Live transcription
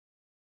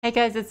Hey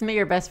guys, it's me,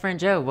 your best friend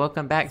Joe.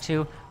 Welcome back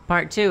to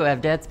part 2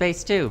 of Dead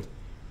Space 2.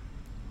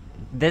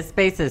 This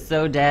space is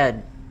so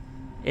dead.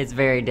 It's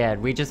very dead.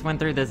 We just went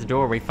through this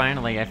door. I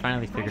finally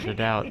figured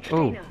it out.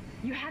 Ooh.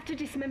 You have to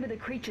dismember the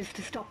creatures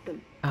to stop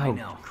them. Oh,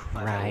 know,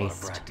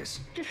 Christ. Just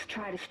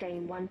try to stay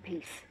in one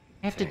piece.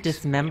 I have to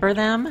dismember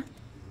them?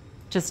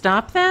 To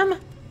stop them?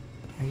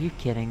 Are you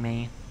kidding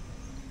me?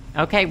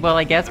 Okay, well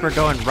I guess we're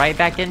going right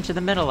back into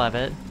the middle of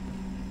it.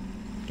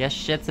 Guess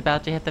shit's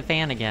about to hit the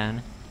fan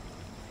again.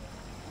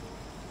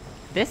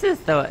 This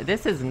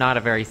is not a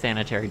very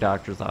sanitary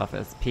doctor's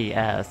office,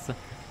 P.S.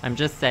 I'm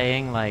just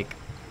saying, like,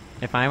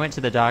 if I went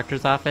to the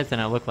doctor's office and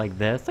it looked like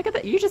this, look at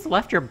that, you just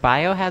left your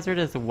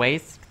biohazardous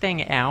waste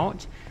thing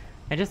out?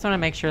 I just want to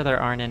make sure there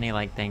aren't any,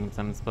 like, things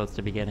I'm supposed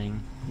to be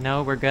getting.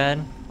 No, we're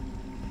good?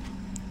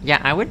 Yeah,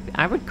 I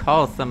would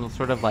call some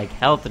sort of, like,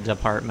 health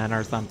department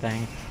or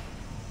something.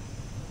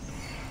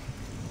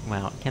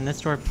 Wow, can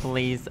this door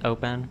please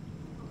open?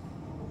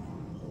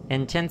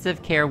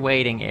 Intensive care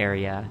waiting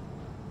area.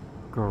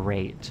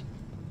 Great.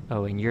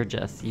 Oh, and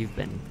you've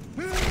been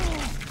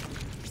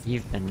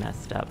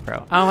messed up,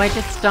 bro. Oh, I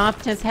just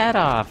stomped his head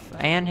off,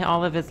 and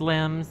all of his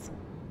limbs.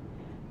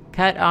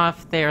 Cut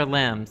off their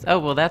limbs. Oh,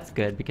 well that's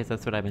good, because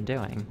that's what I've been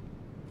doing.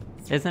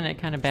 Isn't it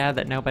kind of bad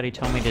that nobody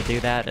told me to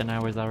do that, and I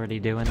was already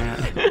doing that?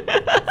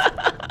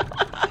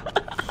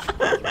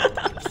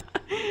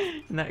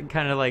 Isn't that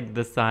kind of like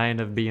the sign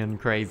of being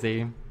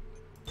crazy?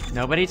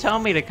 Nobody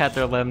told me to cut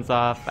their limbs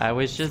off. I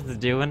was just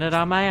doing it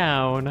on my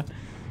own.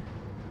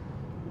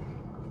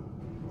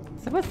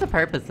 So what's the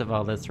purpose of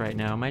all this right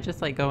now? Am I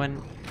just like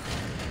going,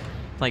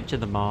 like, to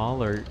the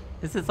mall, or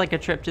is this like a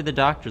trip to the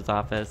doctor's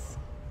office?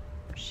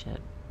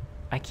 Shit.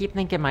 I keep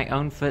thinking my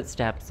own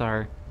footsteps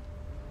are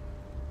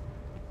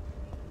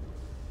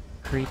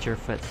creature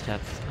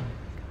footsteps. Oh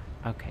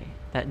my god. Okay.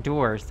 That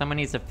door. Someone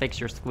needs to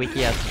fix your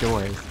squeaky ass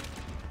doors.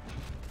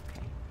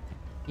 Okay.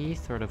 He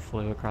sort of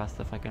flew across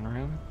the fucking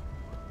room.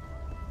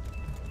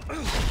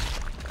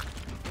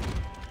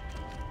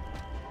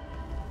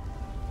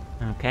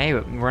 Okay,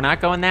 we're not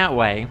going that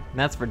way.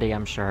 That's for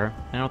damn sure.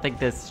 I don't think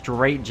this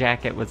straight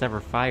jacket was ever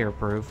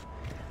fireproof.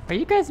 Are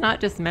you guys not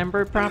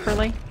dismembered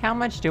properly? How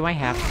much do I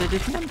have to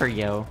dismember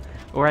you?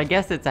 Or I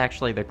guess it's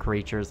actually the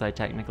creatures I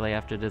technically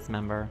have to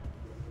dismember.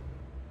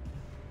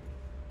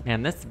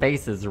 Man, this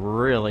space is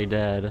really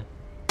dead.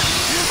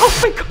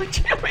 Oh my god,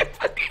 damn it!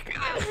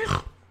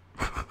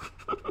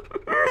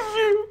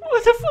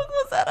 What the fuck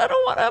was that? I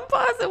don't want to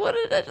unpause it. What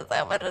did I just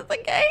happen? It's a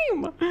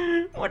game!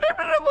 What did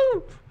I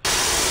move?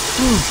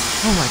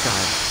 Oh my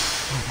god.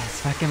 Oh,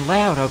 that's fucking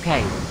loud,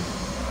 okay.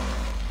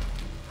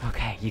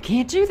 Okay, you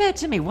can't do that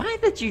to me. Why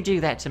did you do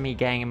that to me,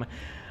 game?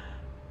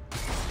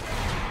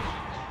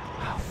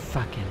 Oh,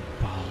 fucking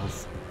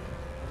balls.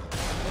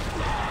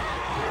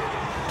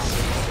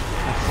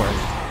 Of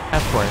course.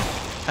 Of course.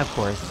 Of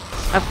course.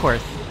 Of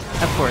course.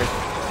 Of course.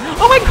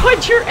 Oh my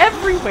god, you're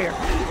everywhere!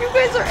 You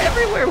guys are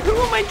everywhere! Who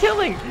am I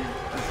killing?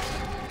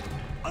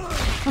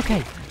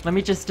 Okay, let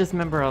me just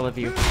dismember all of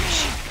you.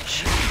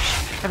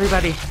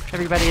 Everybody,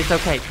 it's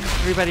okay.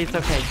 Everybody, it's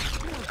okay.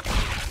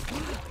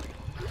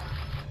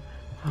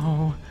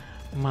 Oh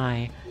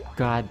my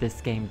god,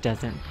 this game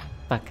doesn't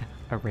fuck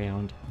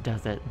around,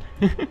 does it?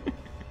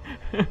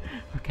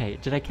 Okay,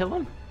 did I kill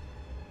them?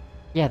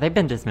 Yeah, they've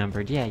been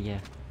dismembered. Yeah.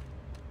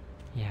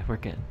 Yeah, we're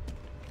good.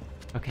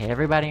 Okay,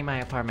 everybody in my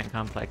apartment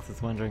complex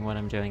is wondering what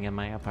I'm doing in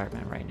my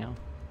apartment right now.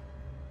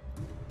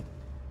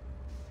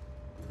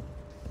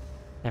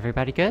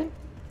 Everybody good?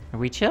 Are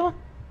we chill?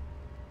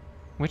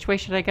 Which way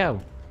should I go?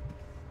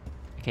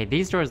 Okay,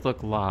 these doors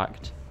look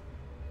locked.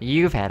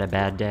 You've had a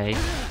bad day.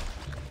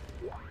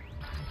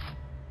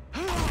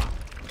 How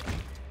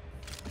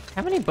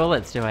many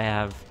bullets do I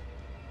have?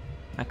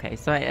 Okay,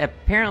 so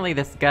apparently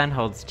this gun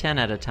holds 10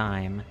 at a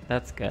time.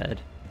 That's good.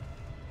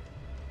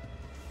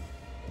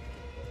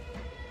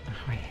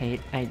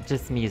 Oh,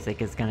 just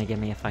music is gonna give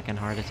me a fucking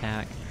heart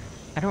attack.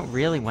 I don't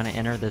really want to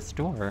enter this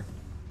door.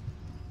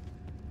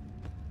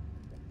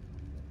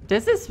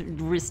 Does this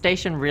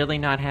station really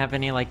not have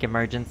any, like,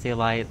 emergency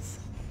lights?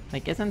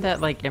 Like, isn't that,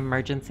 like,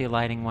 emergency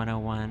lighting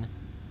 101?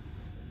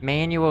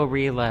 Manual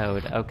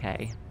reload,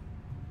 okay.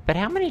 But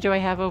how many do I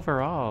have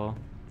overall?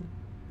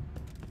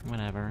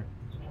 Whatever.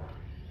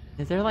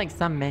 Is there, like,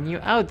 some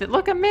menu? Oh,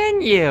 look, a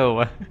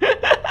menu!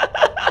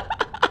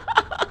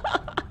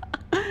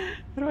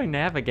 How do I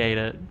navigate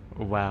it?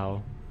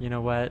 Wow. You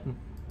know what?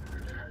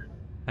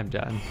 I'm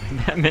done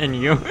with that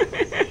menu.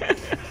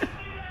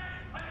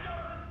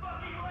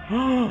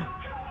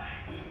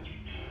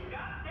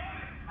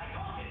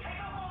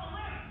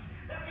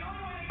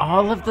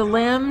 All of the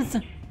limbs?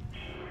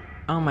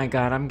 Oh my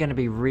god, I'm gonna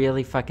be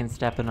really fucking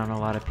stepping on a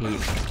lot of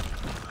peeps.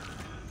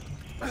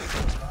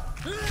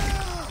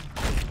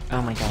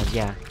 Oh my god,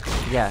 yeah.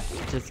 Yeah,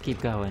 just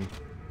keep going.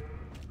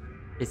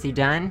 Is he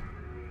done?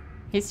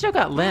 He's still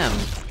got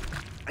limbs.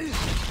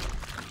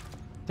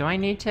 Do I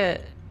need to...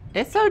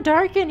 It's so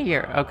dark in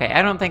here! Okay,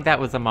 I don't think that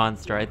was a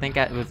monster. I think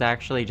it was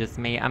actually just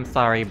me. I'm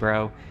sorry,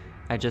 bro.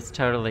 I just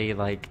totally,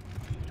 like...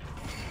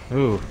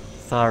 Ooh,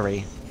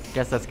 sorry.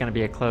 Guess that's gonna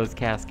be a closed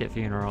casket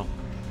funeral.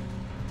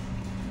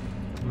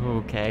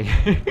 Okay.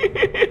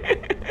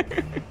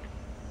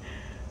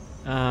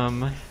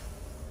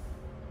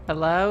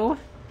 Hello?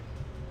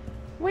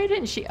 Why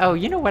didn't she— oh,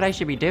 you know what I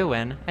should be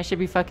doing? I should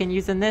be fucking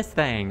using this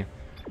thing.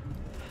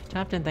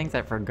 Top 10 things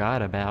I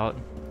forgot about.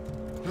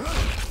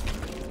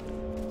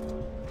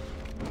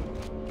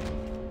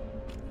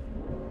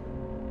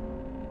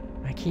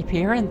 I keep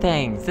hearing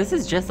things. This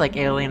is just like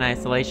Alien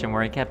Isolation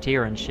where I kept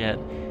hearing shit.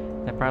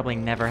 That probably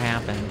never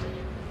happened.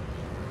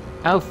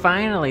 Oh,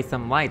 finally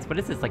some lights. What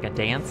is this, like a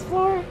dance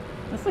floor?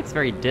 This looks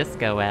very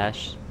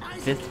disco-esque.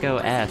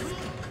 Disco-esque.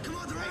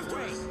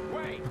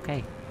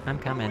 Okay, I'm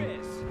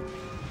coming.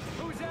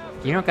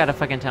 You don't gotta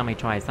fucking tell me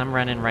twice. I'm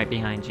running right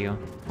behind you.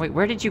 Wait,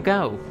 where did you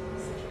go?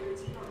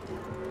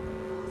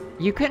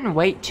 You couldn't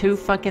wait 2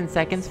 fucking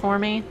seconds for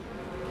me?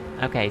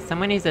 Okay,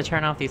 someone needs to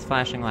turn off these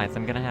flashing lights.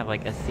 I'm gonna have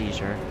like a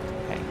seizure.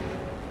 Okay.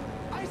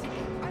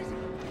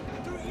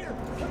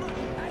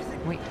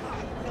 Wait.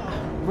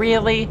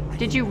 Really?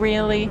 Did you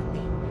really?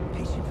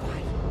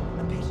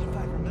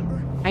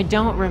 I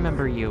don't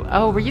remember you.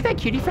 Oh, were you that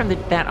cutie from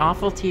that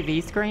awful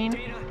TV screen?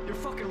 Dana, your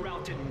fucking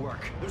route didn't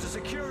work. There's a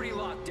security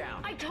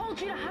lockdown. I told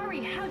you to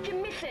hurry. How'd you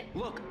miss it?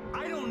 Look,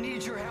 I don't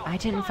need your help. I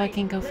didn't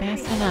fucking go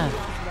fast enough.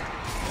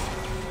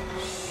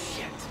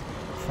 Shit.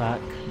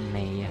 Fuck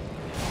me.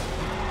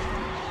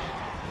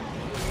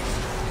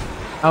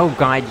 Oh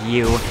god,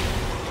 you.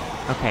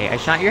 Okay, I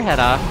shot your head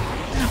off.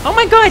 Oh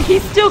my god,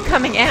 he's still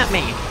coming at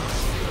me!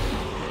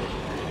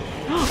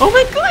 Oh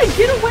my god,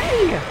 get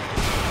away!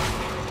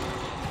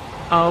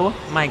 Oh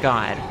my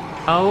god.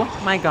 Oh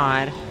my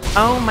god.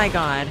 Oh my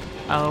god.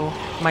 Oh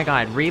my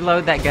god.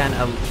 Reload that gun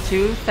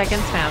 2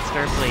 seconds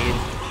faster, please.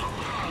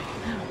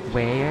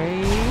 Where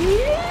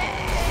is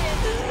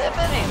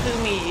happening to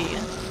me?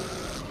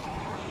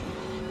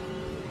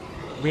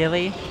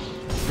 Really?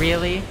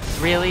 Really?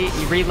 Really?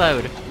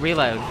 Reload.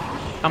 Reload.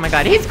 Oh my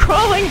god, he's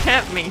crawling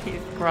at me!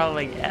 He's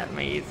crawling at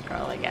me. He's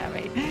crawling at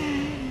me.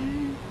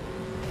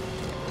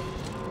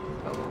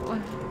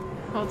 Oh.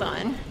 Hold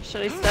on.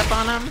 Should I step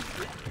on him?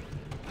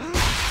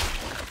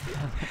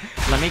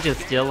 Let me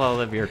just steal all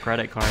of your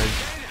credit cards.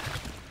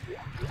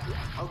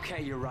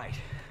 Okay, you're right.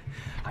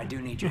 I do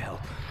need your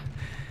help.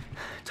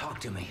 Talk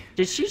to me.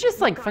 Did she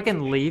just like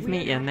fucking leave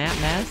me in that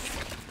mess?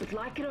 But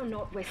like it or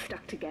not, we're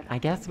stuck together. I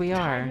guess we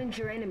are. Tideman's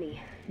your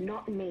enemy,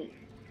 not me.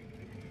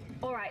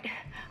 All right,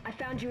 I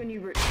found you a new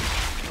route.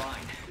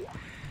 Fine.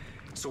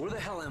 So where the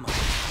hell am I?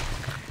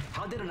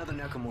 How did another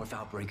necromorph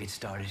outbreak get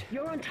started?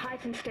 You're on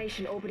Titan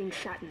Station orbiting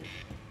Saturn.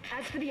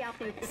 As for the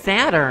outbreak—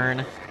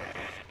 Saturn?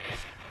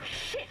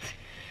 Shit!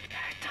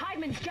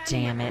 Tideman's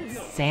jamming. Damn it,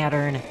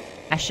 Saturn.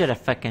 I should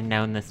have fucking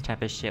known this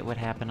type of shit would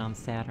happen on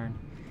Saturn.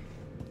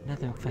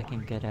 Nothing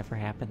fucking good ever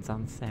happens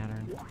on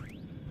Saturn.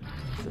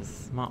 This is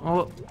small.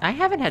 Oh, I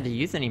haven't had to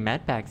use any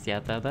med packs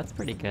yet, though. That's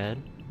pretty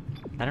good.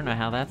 I don't know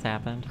how that's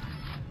happened.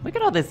 Look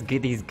at all these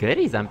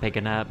goodies I'm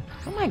picking up.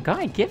 Oh my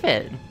god, give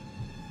it.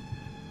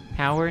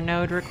 Power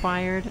node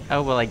required?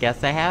 Oh, well, I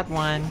guess I had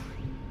one.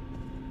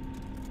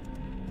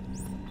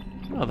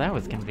 Well, that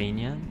was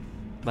convenient.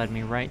 Led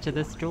me right to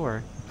this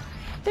door.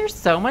 There's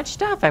so much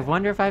stuff. I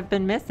wonder if I've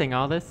been missing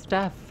all this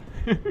stuff.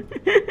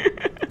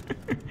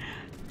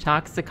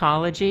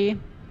 Toxicology?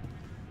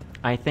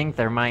 I think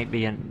there might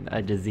be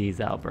a disease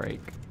outbreak,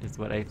 is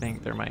what I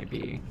think there might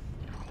be.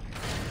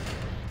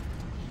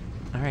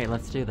 Alright,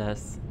 let's do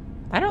this.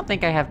 I don't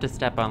think I have to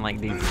step on, like,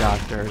 these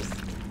doctors.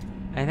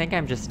 I think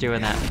I'm just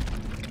doing that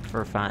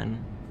for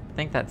fun. I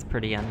think that's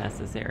pretty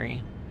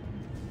unnecessary.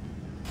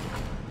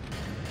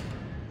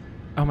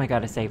 Oh my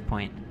god, a save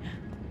point.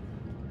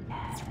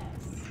 Yes.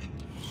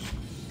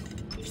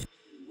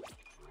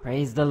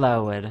 Praise the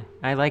Lord.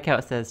 I like how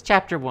it says,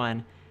 Chapter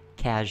 1,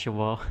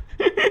 Casual.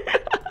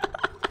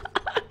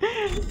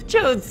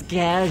 Jode's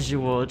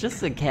casual.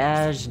 Just a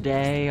cash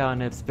day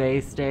on a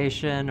space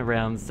station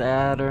around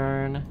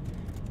Saturn.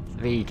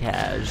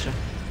 V-cash.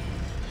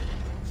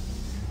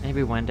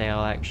 Maybe one day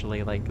I'll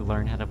actually, like,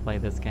 learn how to play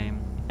this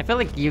game. I feel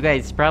like you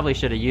guys probably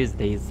should have used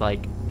these,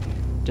 like,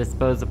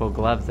 disposable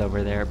gloves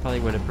over there. It probably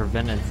would have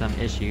prevented some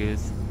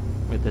issues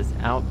with this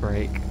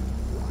outbreak.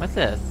 What's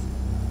this?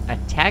 A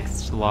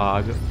text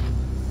log.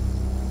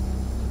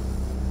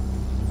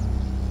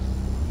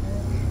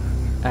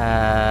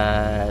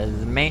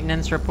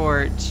 Maintenance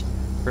report.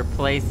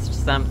 Replaced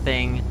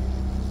something.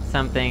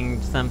 Something.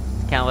 Some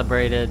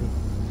calibrated.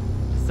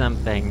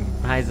 Something.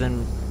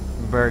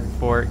 Heisenberg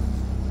Fort.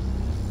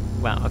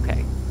 Wow,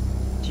 okay.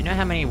 Do you know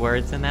how many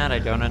words in that I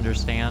don't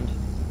understand?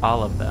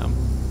 All of them.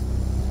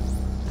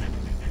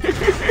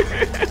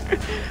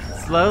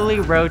 Slowly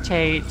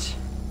rotate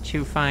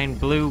to find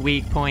blue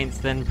weak points,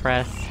 then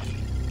press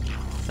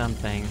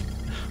something.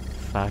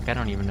 Fuck, I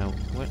don't even know.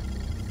 What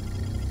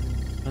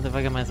the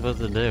fuck am I supposed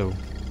to do?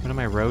 What am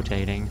I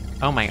rotating?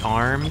 Oh, my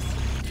arms?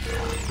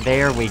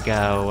 There we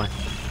go.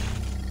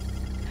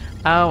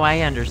 Oh,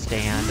 I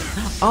understand.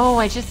 Oh,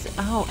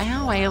 oh,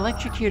 ow, I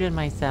electrocuted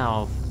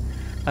myself.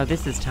 Oh,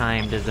 this is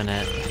timed, isn't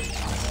it?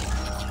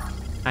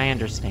 I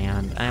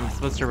understand. I'm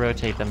supposed to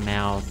rotate the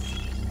mouse.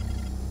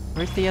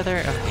 Where's the other?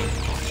 Okay.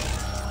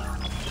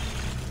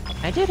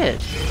 I did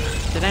it!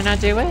 Did I not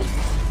do it?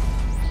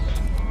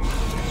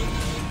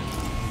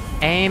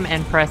 Aim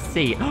and press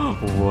C.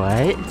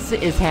 What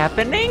is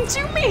happening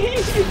to me?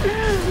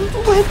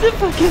 What the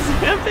fuck is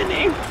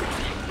happening?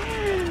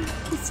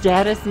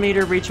 Status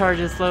meter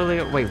recharges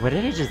slowly. Wait, what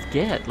did I just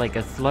get? Like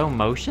a slow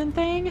motion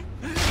thing?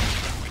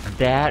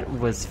 That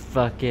was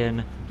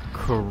fucking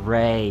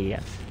cray.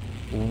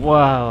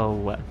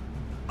 Whoa.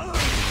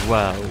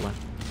 Whoa.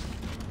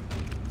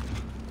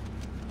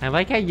 I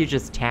like how you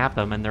just tap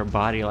them and their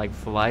body like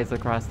flies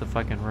across the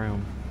fucking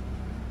room.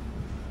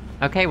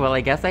 Okay, well I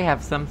guess I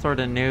have some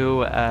sort of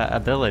new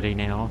ability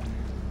now.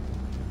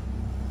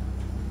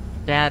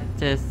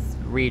 Status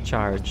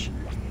recharge.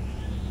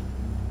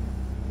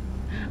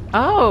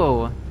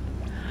 Oh!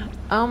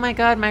 Oh my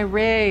god, my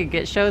rig!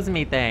 It shows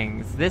me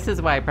things. This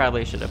is why I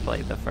probably should have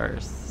played the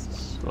first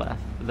I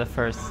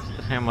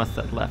almost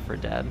said Left 4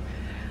 Dead.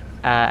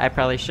 I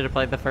probably should have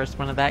played the first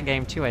one of that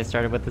game too. I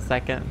started with the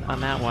second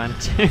on that one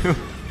too.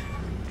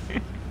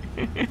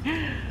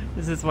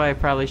 This is why I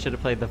probably should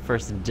have played the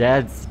first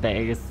Dead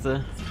Space.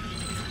 Oh,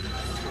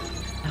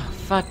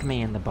 fuck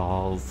me in the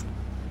balls.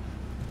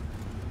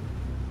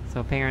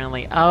 So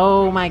apparently,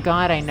 oh my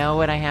god, I know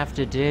what I have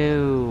to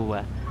do.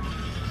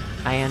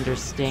 I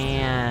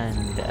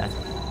understand.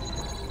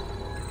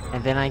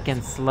 And then I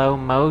can slow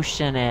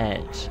motion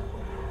it.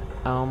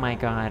 Oh my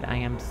god, I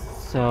am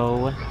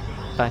so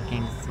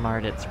fucking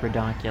smart, it's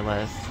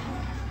ridiculous.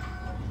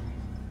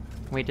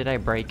 Wait, did I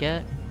break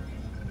it?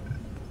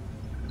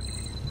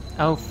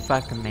 Oh,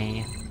 fuck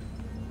me.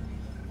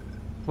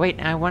 Wait,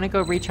 I want to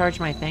go recharge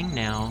my thing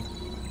now.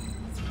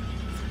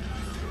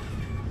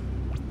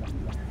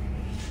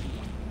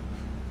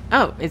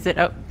 Oh, is it?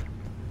 Oh,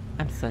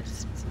 I'm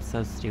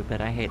so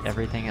stupid. I hate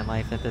everything in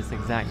life at this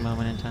exact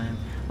moment in time.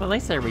 Well, at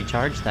least I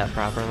recharged that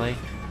properly.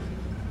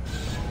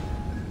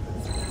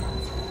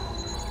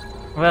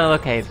 Well,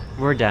 okay,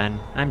 we're done.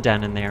 I'm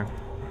done in there.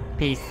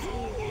 Peace.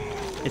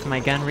 Is my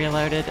gun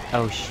reloaded?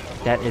 Oh,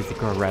 that is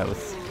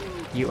gross.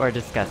 You are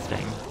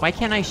disgusting. Why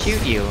can't I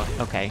shoot you?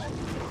 Okay.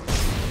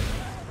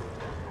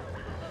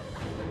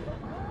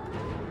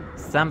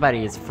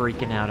 Somebody is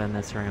freaking out in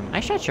this room. I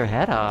shot your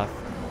head off.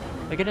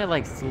 Look at it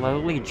like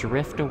slowly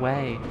drift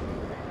away.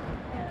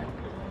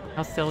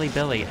 How silly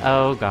Billy.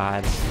 Oh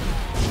god.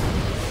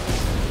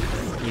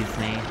 Excuse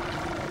me.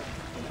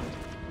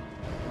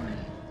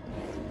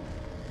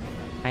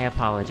 I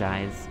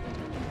apologize.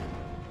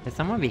 Is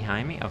someone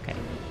behind me? Okay.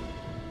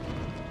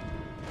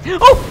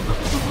 Oh!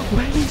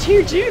 Why did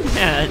you do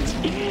that?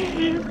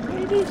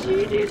 Why did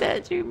you do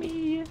that to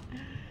me?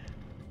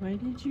 Why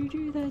did you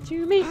do that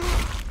to me?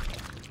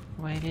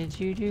 Why did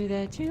you do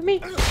that to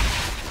me?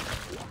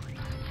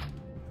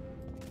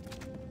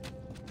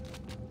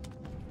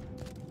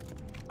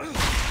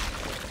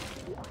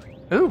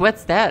 Ooh,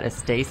 what's that? A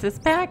stasis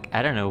pack?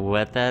 I don't know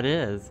what that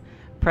is.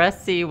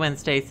 Press C when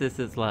stasis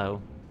is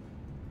low.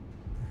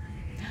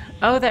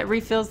 Oh, that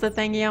refills the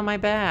thingy on my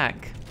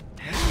back.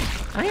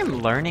 I am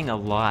learning a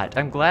lot.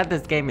 I'm glad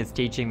this game is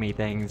teaching me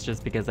things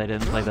just because I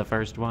didn't play the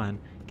first one.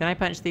 Can I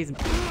punch these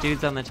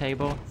dudes on the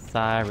table?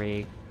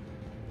 Sorry.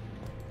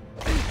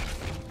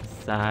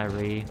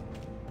 Sorry.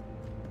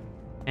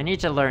 I need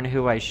to learn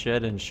who I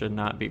should and should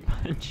not be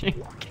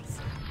punching.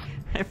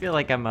 I feel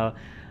like I'm a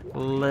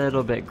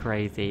little bit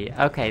crazy.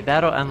 Okay,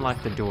 that'll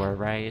unlock the door,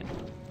 right?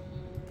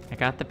 I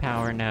got the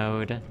power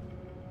node.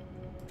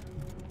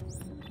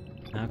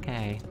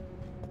 Okay.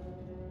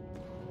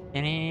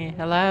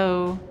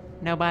 Hello?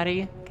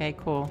 Nobody? Okay,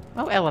 cool.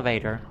 Oh,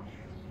 elevator.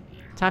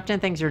 Top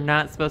 10 things you're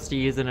not supposed to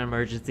use in an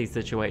emergency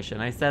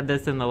situation. I said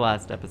this in the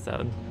last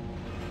episode.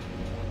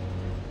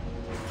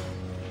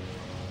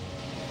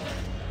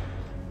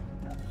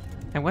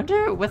 I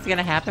wonder what's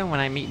gonna happen when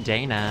I meet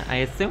Dana. I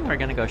assume we're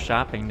gonna go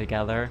shopping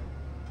together.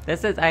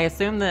 This is, I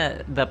assume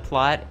the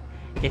plot,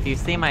 if you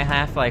see my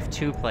Half-Life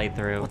 2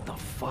 playthrough. What the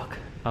fuck?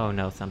 Oh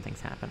no,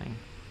 something's happening.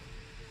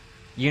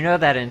 You know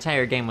that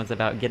entire game was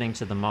about getting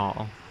to the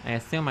mall. I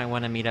assume I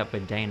want to meet up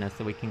with Dana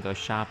so we can go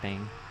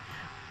shopping.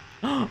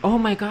 Oh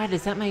my god,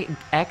 is that my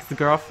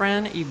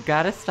ex-girlfriend? You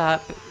gotta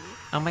stop.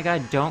 Oh my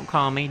god, don't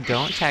call me,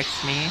 don't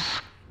text me.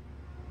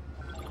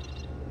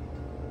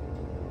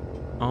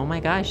 Oh my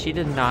gosh, she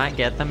did not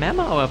get the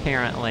memo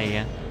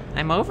apparently.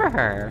 I'm over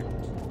her.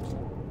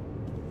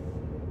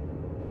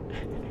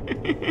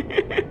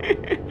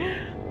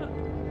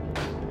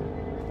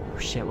 Oh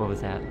shit, what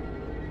was that?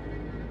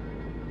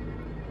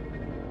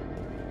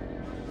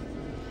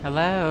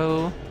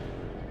 Hello?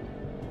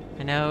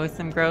 I know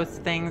some gross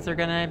things are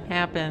gonna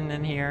happen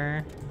in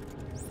here.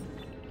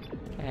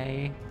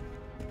 Okay.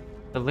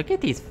 But look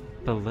at these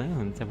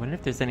balloons. I wonder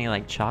if there's any,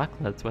 like,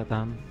 chocolates with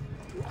them.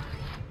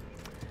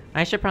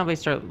 I should probably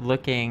start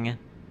looking...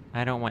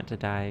 I don't want to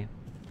die.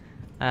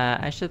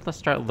 I should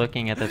start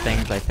looking at the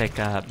things I pick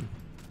up.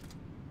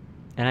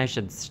 And I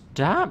should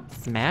stop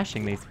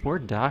smashing these poor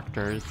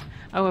doctors.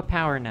 Oh, a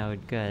power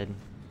node. Good.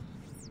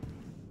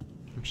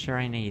 I'm sure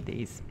I need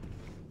these.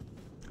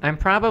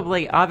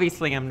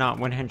 Obviously I'm not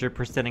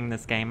 100%ing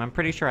this game. I'm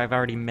pretty sure I've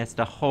already missed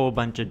a whole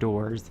bunch of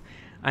doors.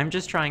 I'm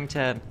just trying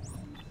to,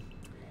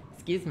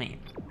 excuse me,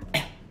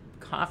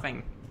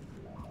 coughing.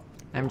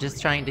 I'm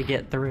just trying to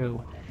get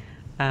through,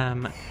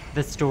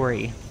 the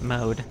story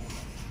mode.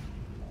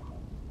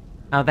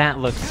 Oh, that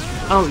looks,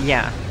 oh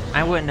yeah.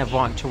 I wouldn't have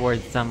walked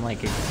towards some,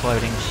 like,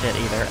 exploding shit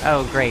either.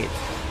 Oh, great.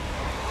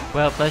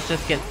 Well, let's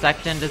just get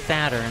sucked into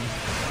Saturn.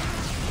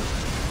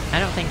 I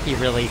don't think he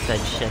really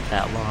said shit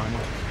that long.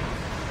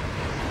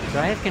 Do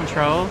I have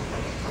control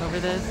over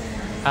this?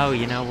 Oh,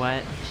 you know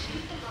what?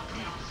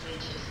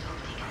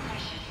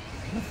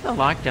 What's the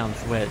lockdown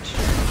switch?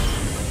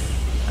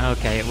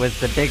 Okay, it was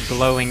the big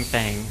glowing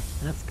thing.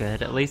 That's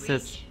good. At least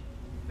this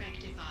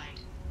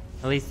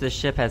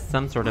ship has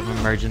some sort of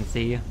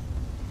emergency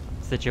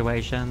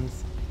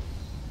situations.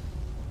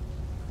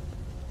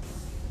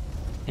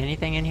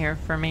 Anything in here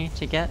for me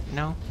to get?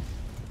 No?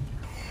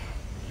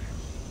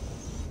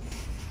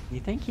 You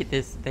think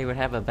they would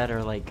have a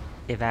better, like,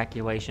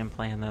 evacuation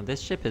plan, though?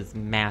 This ship is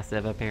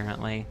massive,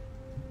 apparently.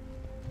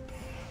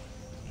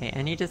 Okay,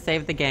 I need to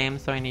save the game,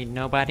 so I need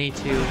nobody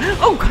to...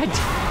 Oh, God!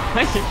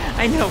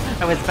 I know!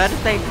 I was about to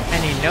say,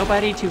 I need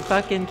nobody to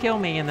fucking kill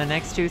me in the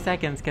next 2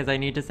 seconds, because I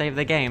need to save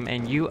the game,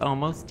 and you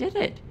almost did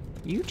it!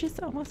 You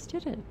just almost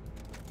did it.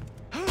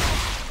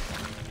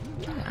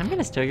 I'm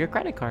gonna steal your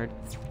credit card.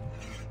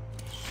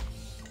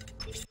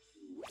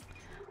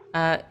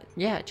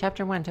 Yeah,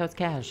 Chapter 1, Totes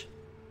Cash.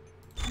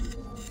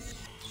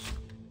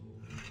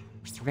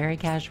 Very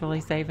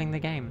casually saving the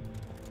game.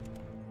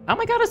 Oh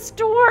my god, a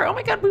store! Oh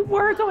my god, we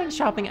were going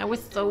shopping! I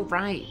was so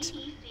right!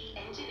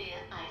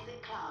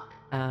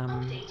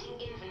 I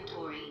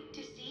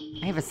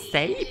have a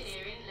safe?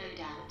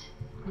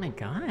 Oh my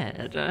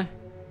god.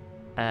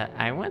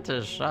 I went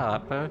to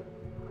shop.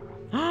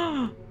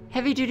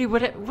 Heavy duty,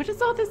 what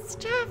is all this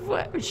stuff?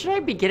 What, should I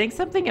be getting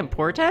something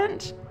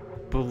important?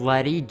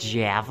 Bloody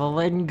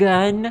javelin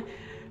gun?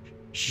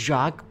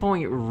 Shock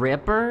point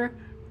ripper?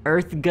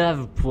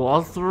 EarthGov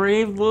pulse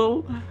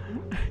rifle?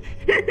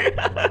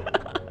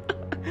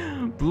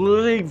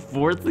 Bloody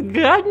force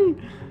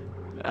gun?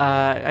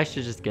 I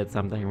should just get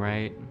something,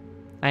 right?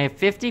 I have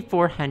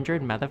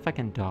 5,400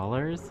 motherfucking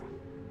dollars?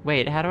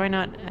 Wait, how do I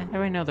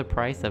know the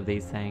price of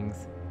these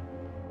things?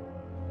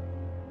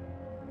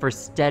 For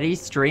steady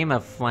stream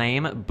of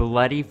flame,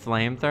 bloody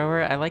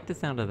flamethrower? I like the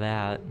sound of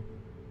that.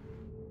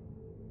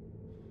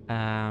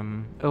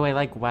 Oh, I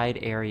like wide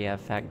area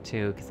effect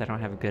too, because I don't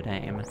have good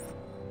aim.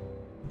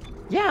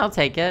 Yeah, I'll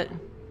take it.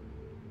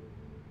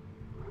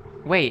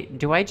 Wait,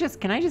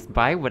 can I just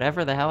buy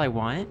whatever the hell I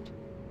want?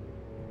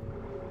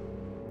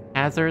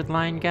 Hazard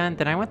line gun?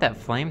 Then I want that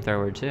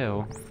flamethrower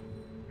too.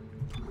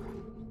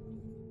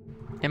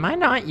 Am I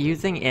not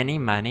using any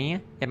money?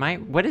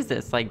 What is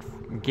this, like,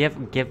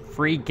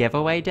 free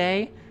giveaway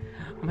day?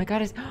 Oh my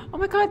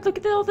god, look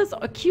at all this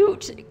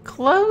cute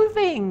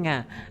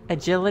clothing!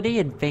 Agility,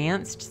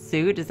 advanced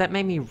suit, does that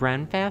make me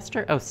run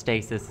faster? Oh,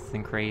 stasis is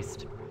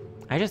increased.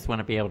 I just want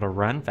to be able to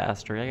run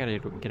faster, I gotta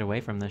get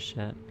away from this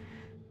shit.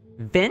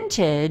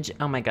 Vintage?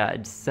 Oh my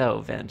god,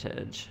 so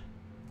vintage.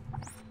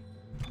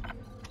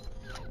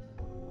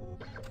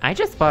 I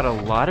just bought a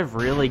lot of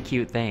really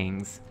cute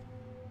things.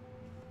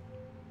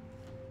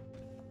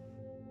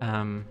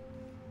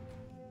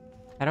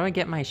 How do I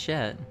get my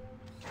shit?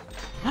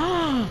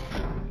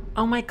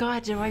 Oh my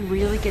god, do I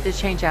really get to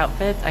change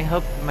outfits? I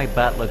hope my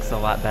butt looks a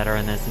lot better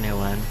in this new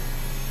one.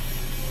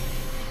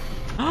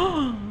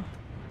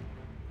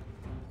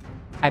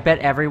 I bet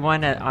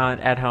everyone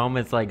at home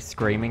is like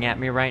screaming at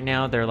me right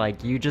now. They're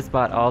like, you just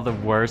bought all the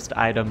worst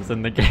items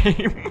in the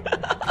game.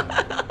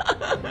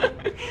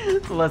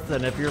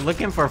 Listen, if you're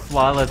looking for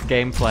flawless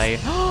gameplay...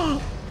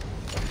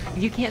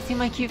 You can't see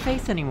my cute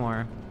face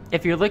anymore.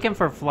 If you're looking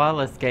for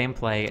flawless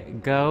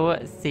gameplay, go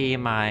see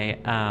my,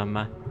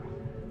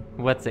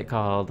 what's it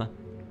called?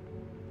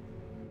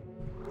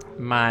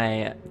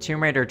 My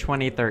Tomb Raider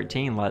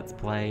 2013 Let's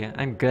Play.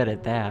 I'm good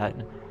at that.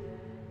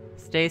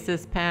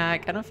 Stasis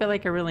pack. I don't feel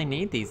like I really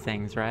need these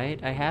things,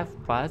 right? I have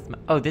plasma.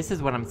 Oh, this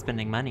is what I'm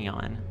spending money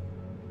on.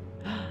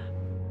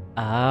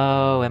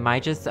 Oh, am I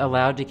just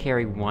allowed to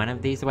carry one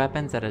of these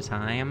weapons at a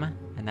time?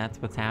 And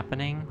that's what's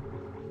happening?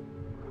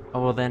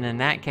 Oh, well then in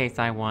that case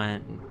I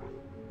want...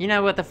 You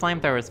know what, the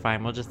flamethrower is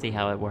fine. We'll just see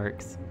how it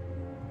works.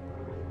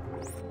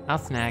 I'll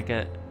snag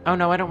it. Oh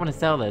no, I don't want to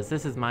sell this.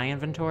 This is my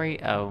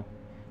inventory? Oh.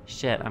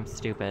 Shit, I'm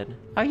stupid.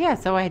 Oh yeah,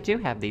 so I do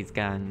have these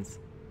guns.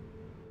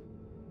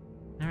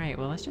 Alright,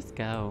 well let's just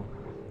go.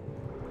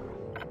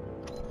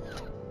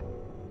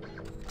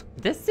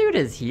 This suit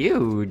is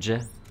huge!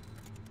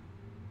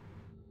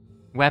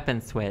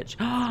 Weapon switch.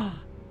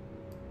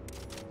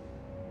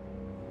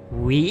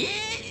 We.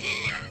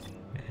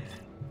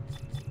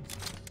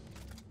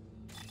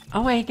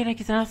 Oh wait, I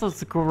can also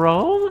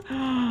scroll?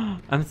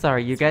 I'm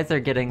sorry, you guys are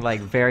getting like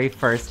very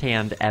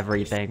first-hand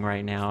everything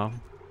right now.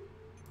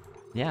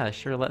 Yeah,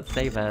 sure, let's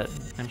save it.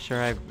 I'm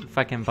sure I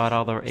fucking bought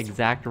all the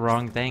exact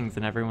wrong things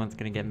and everyone's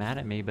gonna get mad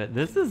at me, but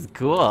this is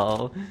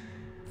cool.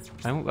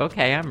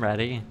 Okay, I'm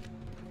ready.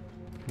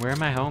 Where are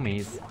my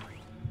homies?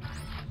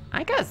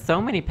 I got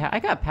so many I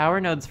got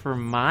power nodes for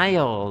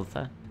miles.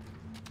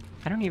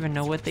 I don't even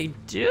know what they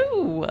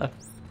do.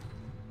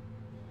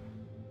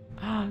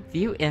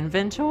 View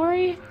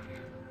inventory?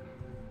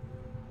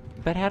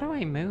 But how do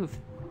I move?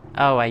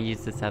 Oh, I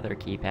use this other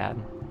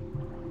keypad.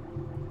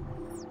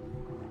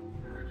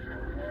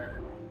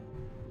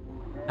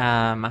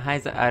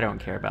 I don't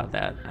care about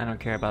that. I don't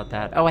care about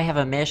that. Oh, I have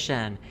a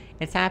mission.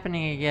 It's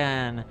happening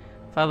again.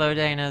 Follow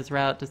Dana's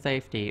route to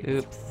safety.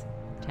 Oops.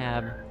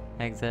 Tab.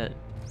 Exit.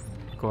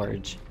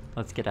 Gorge.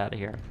 Let's get out of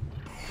here.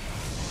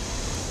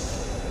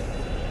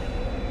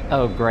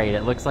 Oh, great.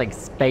 It looks like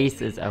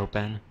space is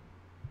open.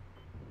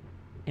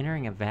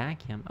 Entering a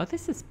vacuum. Oh,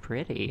 this is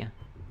pretty.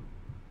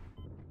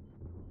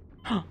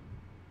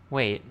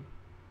 Wait.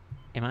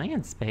 Am I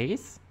in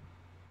space?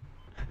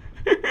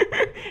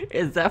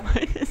 Is that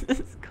why this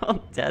is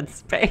called Dead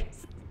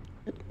Space?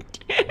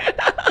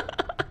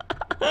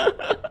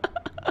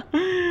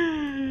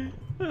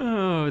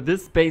 Oh,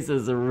 this space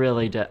is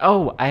really dead.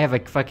 Oh, I have a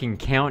fucking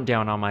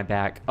countdown on my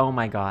back. Oh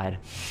my god.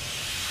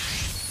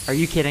 Are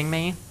you kidding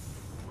me?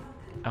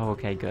 Oh,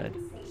 okay, good.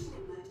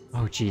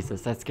 Oh,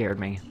 Jesus, that scared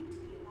me.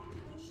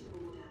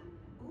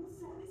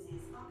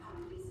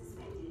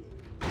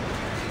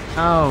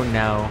 Oh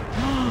no.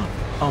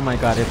 Oh my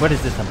god, what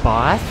is this, a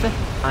boss?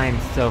 I'm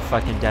so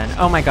fucking done.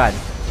 Oh my god,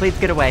 please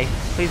get away.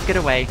 Please get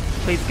away.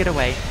 Please get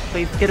away.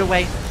 Please get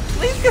away.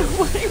 Please get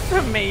away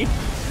from me.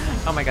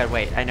 Oh my god,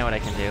 wait, I know what I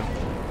can do.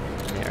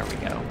 There we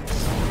go.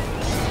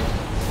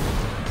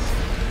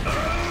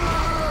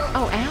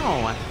 Oh,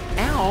 ow.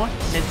 Ow,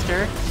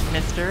 mister.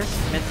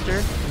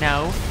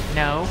 No,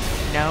 no,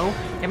 no.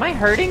 Am I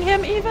hurting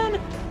him even?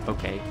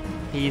 Okay,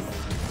 he's...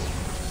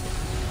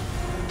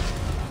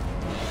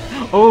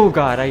 Oh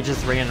god, I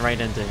just ran right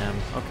into him.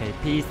 Okay,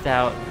 peace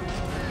out.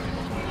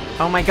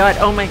 Oh my god,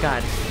 oh my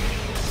god.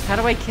 How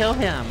do I kill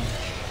him?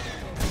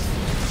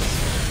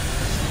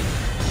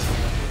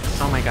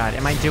 Oh my god,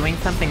 am I doing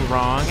something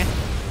wrong?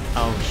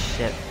 Oh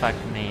shit, fuck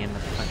me in the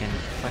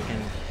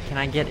fucking... Can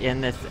I get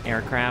in this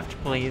aircraft,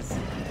 please?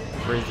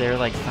 Or is there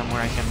like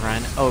somewhere I can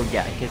run? Oh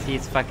yeah, because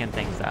he's fucking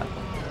things up.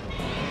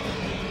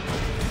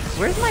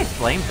 Where's my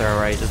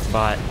flamethrower I just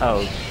bought?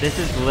 Oh, this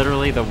is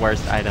literally the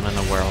worst item in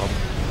the world.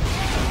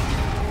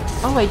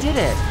 Oh, I did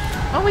it!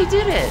 Oh, I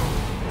did it!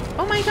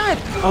 Oh my god!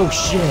 Oh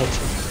shit!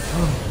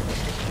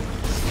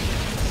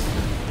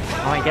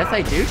 Oh, I guess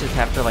I do just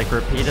have to like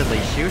repeatedly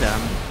shoot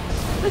him.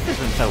 This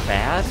isn't so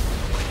bad.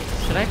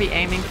 Should I be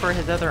aiming for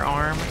his other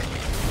arm?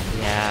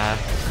 Yeah,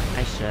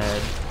 I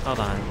should. Hold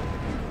on.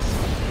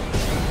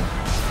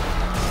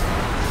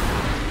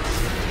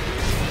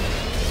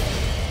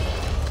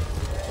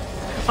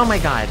 Oh my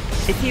god,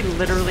 is he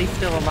literally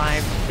still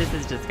alive? This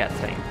is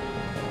disgusting.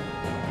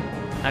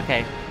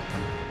 Okay,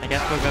 I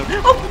guess we'll go.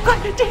 Oh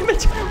god damn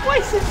it! Why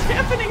is this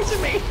happening to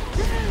me?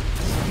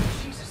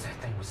 Jesus, that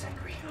thing was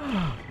angry.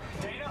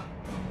 Dana,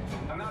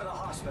 I'm out of the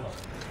hospital.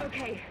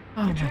 Okay,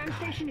 Oh the my tram god.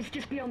 station is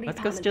just beyond the Let's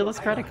go apartment steal block.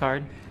 his credit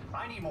card.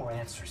 I need more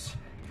answers.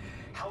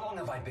 How long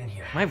have I been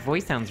here? My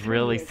voice sounds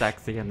really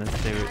sexy in this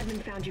suit.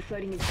 Admin found you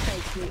floating in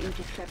space near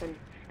Aegis 7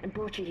 and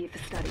brought you here for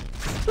study.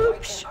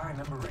 Oops. I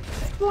remember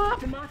everything. Flop.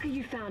 The marker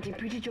you found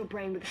imprinted your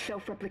brain with a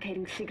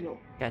self-replicating signal.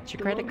 Got your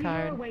The credit longer you're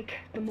card. awake,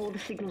 the more the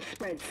signal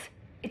spreads.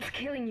 It's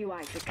killing you,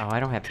 Isaac. Oh,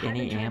 I don't have Time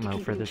any and time to ammo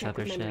keep for you in this check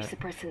other with memory shit.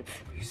 suppressants.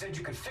 You said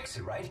you could fix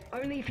it, right?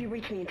 Only if you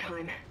reach me in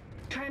time.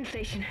 Tram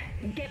station,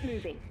 get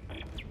moving.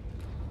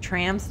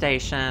 Tram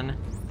station.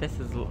 This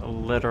is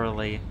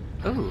literally...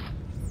 Ooh.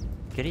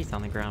 Goodies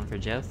on the ground for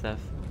Joseph.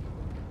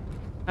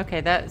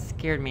 Okay, that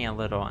scared me a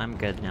little. I'm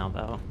good now,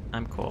 though.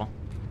 I'm cool.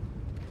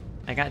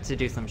 I got to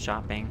do some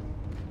shopping.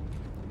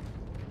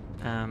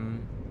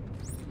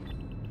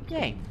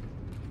 Yay.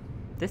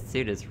 This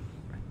suit is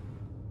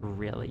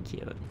really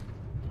cute.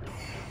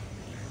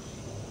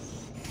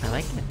 I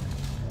like it.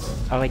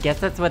 Oh, I guess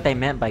that's what they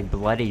meant by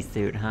bloody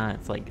suit, huh?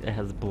 It's like it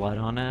has blood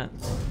on it.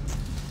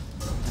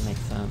 That makes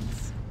sense.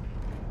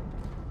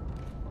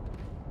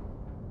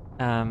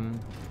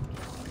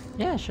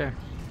 Yeah, sure.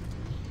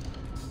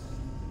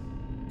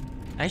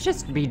 I should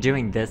just be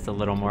doing this a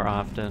little more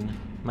often.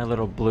 My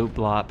little blue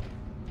blop.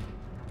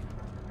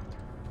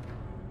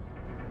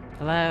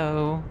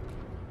 Hello?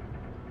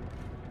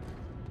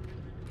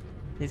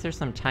 These are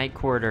some tight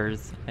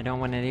quarters. I don't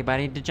want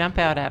anybody to jump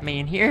out at me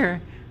in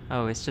here.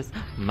 Oh, it's just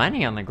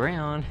money on the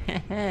ground.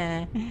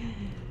 I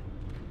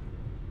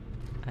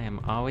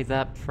am always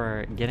up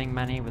for getting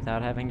money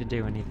without having to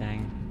do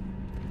anything.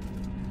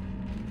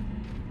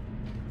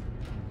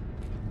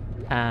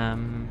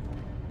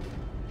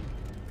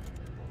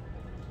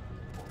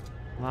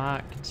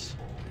 Locked.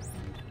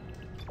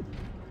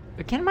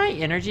 Can my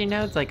energy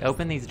nodes like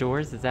open these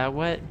doors? Is that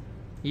what?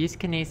 Use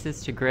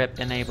kinesis to grip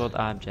enabled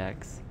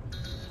objects.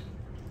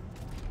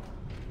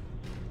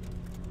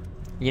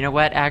 You know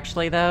what,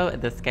 actually though,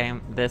 this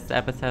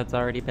episode's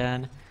already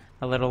been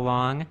a little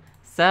long.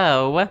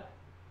 So,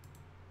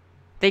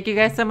 thank you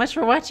guys so much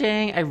for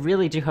watching. I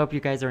really do hope you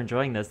guys are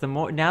enjoying this.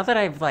 Now that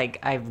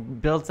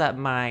I've built up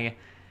my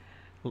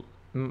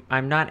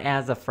I'm not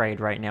as afraid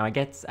right now. I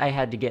guess I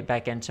had to get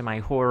back into my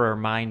horror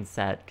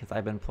mindset because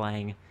I've been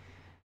playing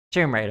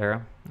Tomb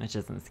Raider, which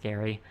isn't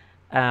scary.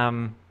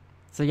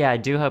 So yeah, I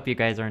do hope you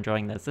guys are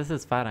enjoying this. This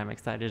is fun. I'm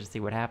excited to see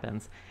what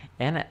happens.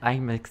 And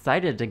I'm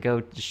excited to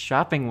go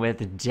shopping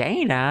with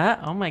Dana.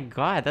 Oh my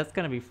god, that's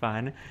gonna be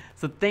fun.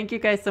 So thank you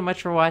guys so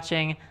much for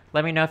watching.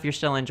 Let me know if you're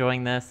still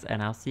enjoying this,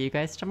 and I'll see you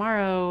guys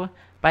tomorrow.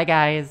 Bye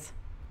guys!